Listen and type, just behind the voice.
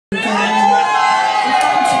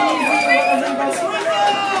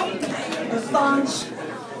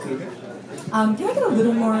Can I get a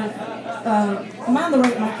little more, am I on the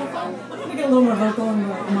right microphone? Can I get a little more vocal on the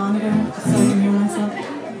monitor, just so I can hear myself?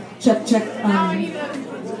 Check.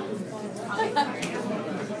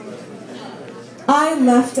 I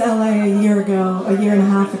left LA a year and a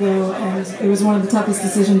half ago, and it was one of the toughest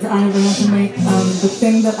decisions I ever had to make. The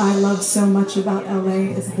thing that I love so much about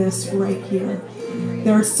LA is this right here.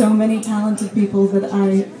 There are so many talented people that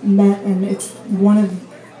I met, and it's one of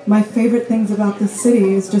my favorite things about this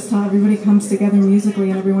city is just how everybody comes together musically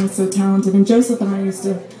and everyone is so talented. And Joseph and I used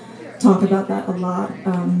to talk about that a lot.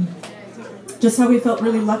 Just how we felt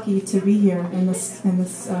really lucky to be here in this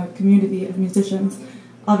community of musicians.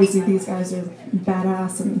 Obviously, these guys are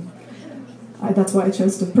badass, and that's why I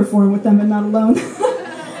chose to perform with them and not alone.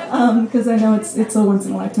 Because I know it's a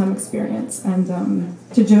once-in-a-lifetime experience. And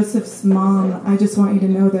to Joseph's mom, I just want you to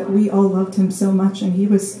know that we all loved him so much, and he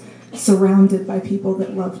was surrounded by people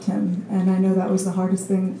that loved him. And I know that was the hardest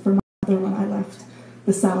thing for my mother when I left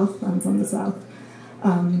the South. I'm from the South.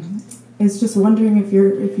 Is just wondering if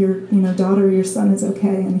your daughter or your son is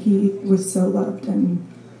okay. And he was so loved, and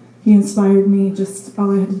he inspired me. Just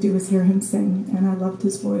all I had to do was hear him sing, and I loved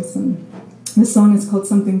his voice. And this song is called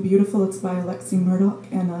Something Beautiful. It's by Alexi Murdoch,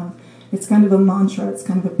 and it's kind of a mantra, it's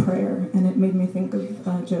kind of a prayer, and it made me think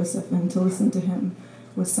of Joseph, and to listen to him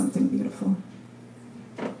was something beautiful.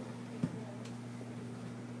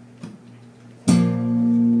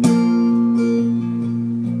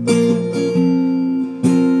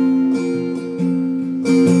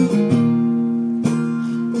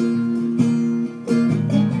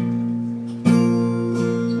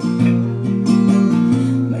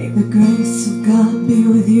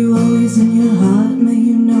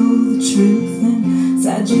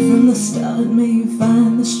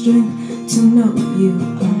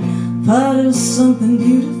 Something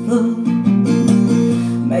beautiful.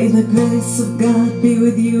 May the grace of God be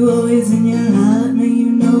with you always in your heart. May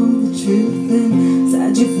you know the truth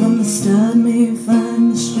inside you from the start. May you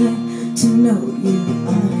find the strength to know you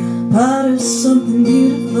are part of something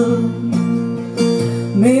beautiful.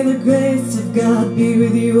 May the grace of God be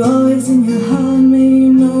with you always in your heart. May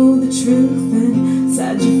you know the truth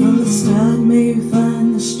inside you from the start. May you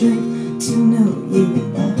find the strength to know you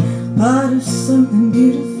are part of something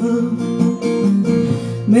beautiful.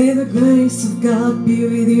 May the grace of God be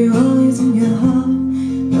with you always in your heart.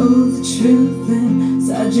 Know the truth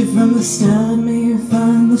inside you from the start. May you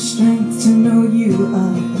find the strength to know you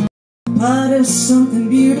are part of something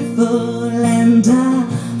beautiful. And I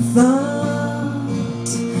thought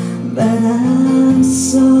that I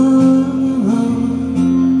saw a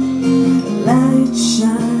light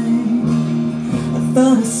shine. I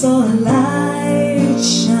thought I saw a light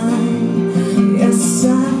shine. Yes, I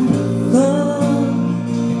thought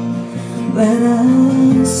that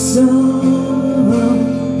I saw a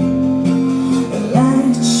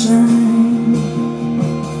light shine.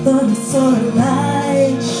 Thought I saw a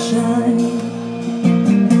light shine.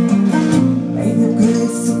 May the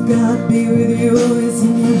grace of God be with you always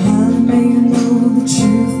in your heart. May you know the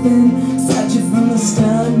truth inside you from the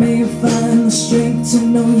start. May you find the strength to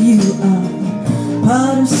know you are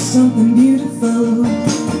part of something beautiful.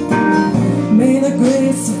 May the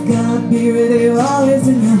grace of God be with you always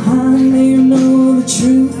in your heart. May you know the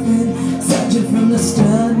truth inside you from the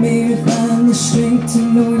start. May you find the strength to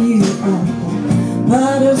know you are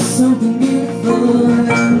part of something beautiful.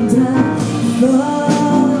 And I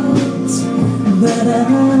thought that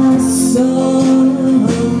I saw a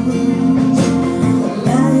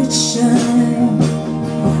light shine.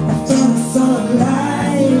 I thought I saw a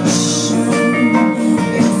light shine.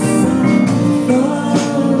 Yes, I thought that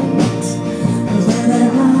I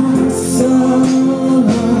saw a light shine. I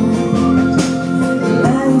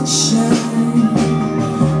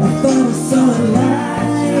thought I saw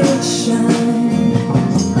a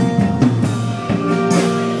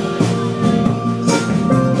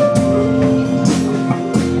light shine.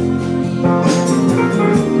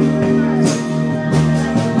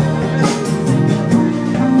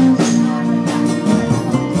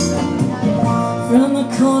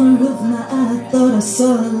 From the corner of my eye, I thought I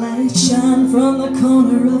saw a light shine. From the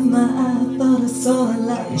corner of my eye, I thought I saw a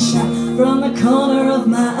light shine. From the corner of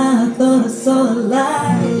my eye, I thought I saw a light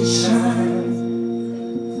shine.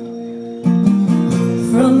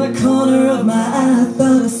 From the corner of my eye, I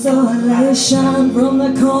thought I saw a light shine. From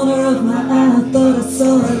the corner of my eye, I thought I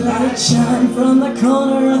saw a light shine. From the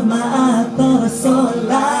corner of my eye, I thought I saw a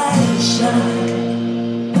light shine.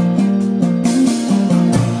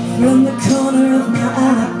 From the corner of my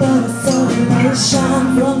eye, I thought I saw a light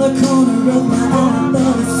shine. From the corner of my eye, I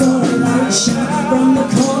thought I saw a light shine. From the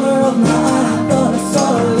corner of my eye, I thought I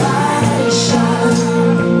saw a light shine.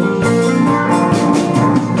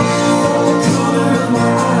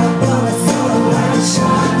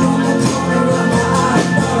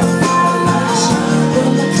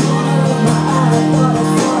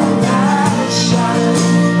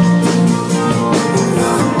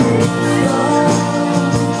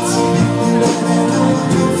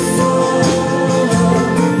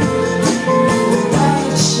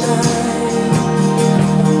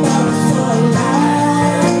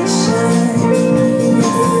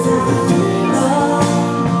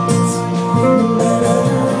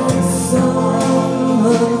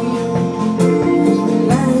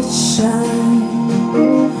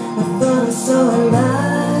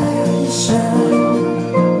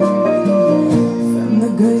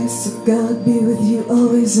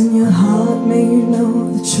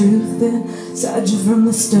 truth inside you from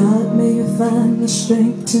the start. May you find the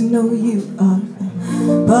strength to know you are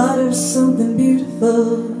part of something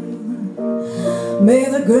beautiful. May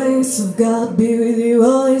the grace of God be with you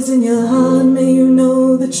always in your heart. May you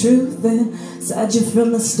know the truth inside you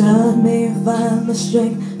from the start. May you find the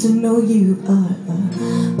strength to know you are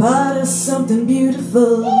part of something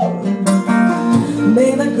beautiful.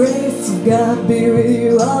 May the grace of God be with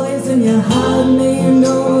you always in your heart. May you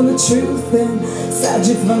know the truth inside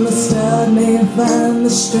you from the start. May you find the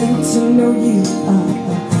strength to know you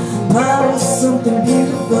are part of something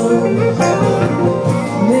beautiful.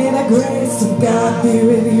 May the grace of God be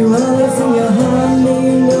with you always in your heart. May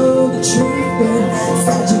you know the truth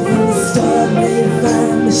inside you from the start. May you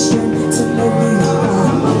find the strength to know you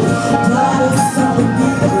are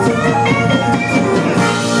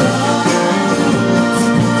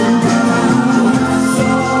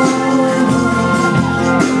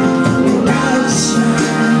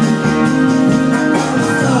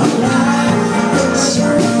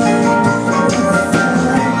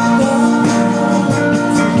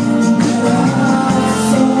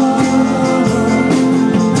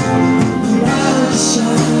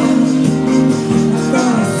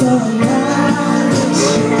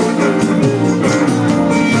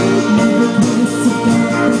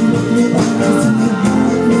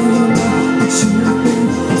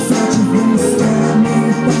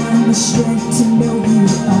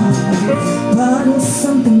part of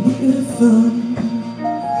something beautiful.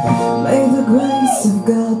 May the grace of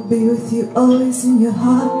God be with you always in your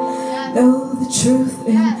heart. Know the truth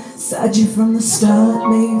inside you from the start.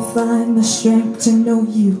 May you find the strength to know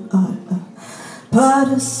you are part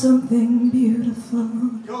of something beautiful.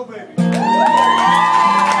 Go, baby.